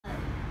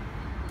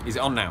Is it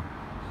on now?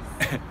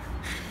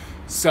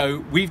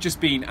 So we've just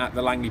been at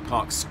the Langley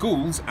Park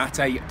schools at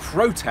a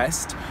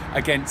protest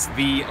against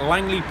the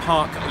Langley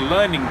Park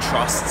Learning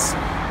Trust's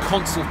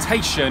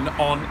consultation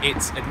on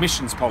its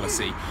admissions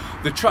policy.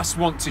 The trust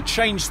want to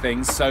change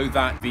things so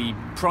that the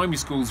primary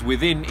schools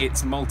within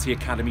its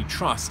multi-academy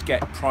trust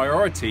get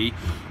priority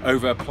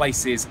over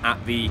places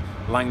at the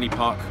Langley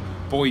Park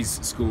Boys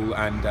School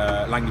and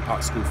Langley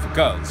Park School for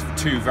Girls,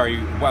 two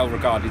very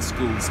well-regarded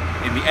schools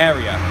in the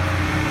area.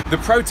 The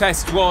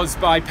protest was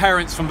by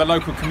parents from the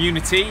local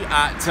community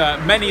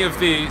at many of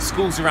the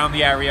schools around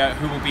the area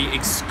who will be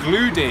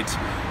excluded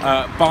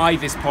by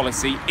this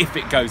policy if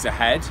it goes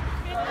ahead.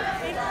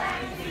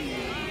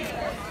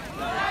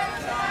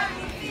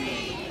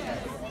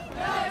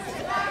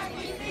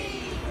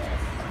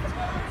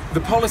 The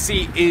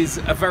policy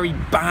is a very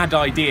bad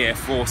idea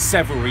for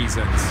several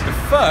reasons. The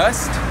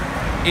first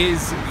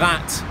is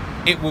that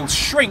it will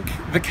shrink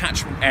the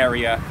catchment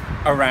area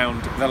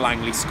around the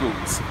Langley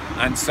schools,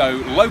 and so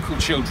local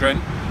children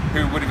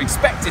who would have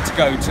expected to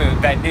go to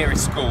their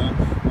nearest school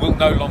will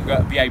no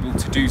longer be able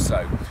to do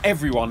so.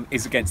 Everyone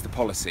is against the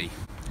policy.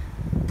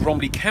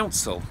 Bromley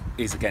Council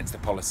is against the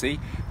policy.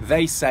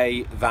 They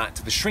say that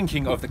the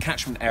shrinking of the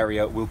catchment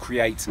area will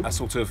create a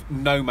sort of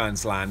no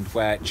man's land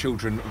where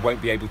children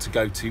won't be able to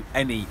go to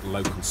any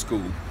local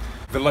school.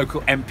 The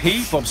local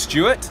MP, Bob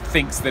Stewart,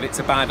 thinks that it's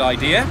a bad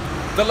idea.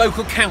 The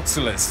local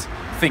councillors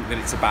think that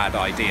it's a bad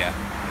idea.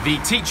 The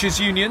teachers'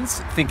 unions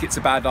think it's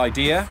a bad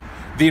idea.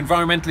 The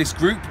environmentalist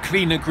group,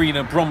 Cleaner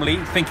Greener Bromley,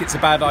 think it's a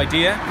bad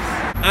idea.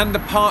 And the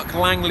Park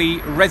Langley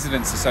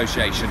Residents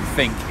Association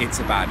think it's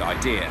a bad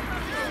idea.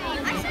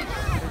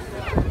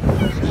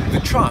 The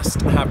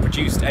Trust have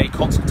produced a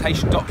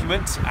consultation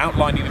document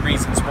outlining the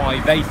reasons why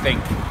they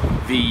think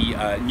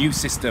the new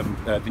system,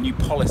 the new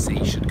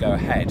policy should go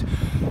ahead.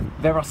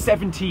 There are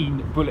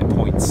 17 bullet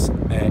points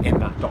in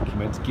that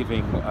document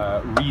giving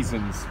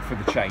reasons for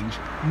the change.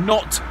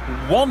 Not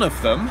one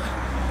of them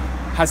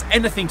has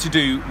anything to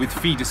do with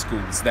feeder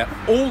schools. They're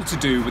all to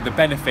do with the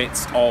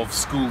benefits of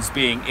schools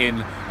being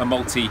in a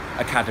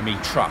multi-academy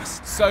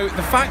trust. So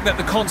the fact that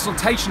the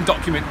consultation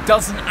document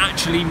doesn't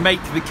actually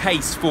make the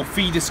case for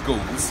feeder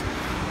schools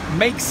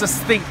makes us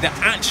think that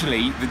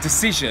actually the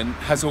decision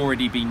has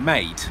already been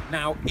made.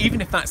 Now, even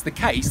if that's the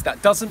case,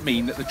 that doesn't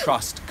mean that the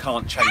trust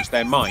can't change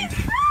their mind.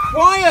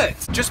 Quiet!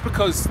 Just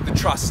because the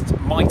trust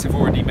might have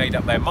already made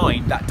up their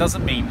mind, that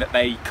doesn't mean that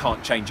they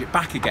can't change it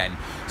back again.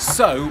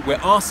 So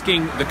we're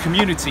asking the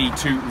community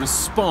to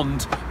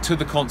respond to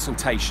the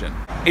consultation.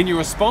 In your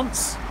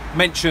response,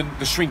 mention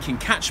the shrinking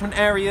catchment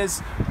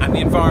areas and the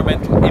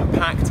environmental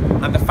impact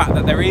and the fact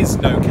that there is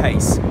no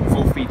case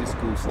for feeder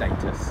school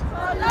status.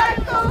 For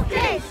local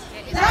kids,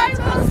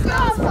 local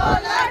schools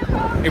for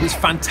local. It was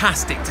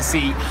fantastic to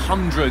see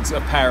hundreds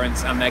of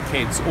parents and their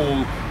kids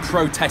all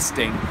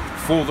protesting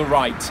for the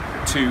right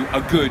to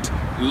a good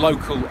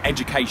local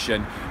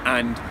education,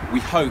 and we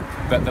hope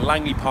that the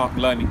Langley Park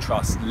Learning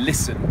Trust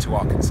listen to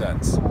our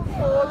concerns.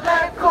 For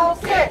local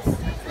kids,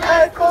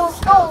 local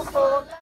schools for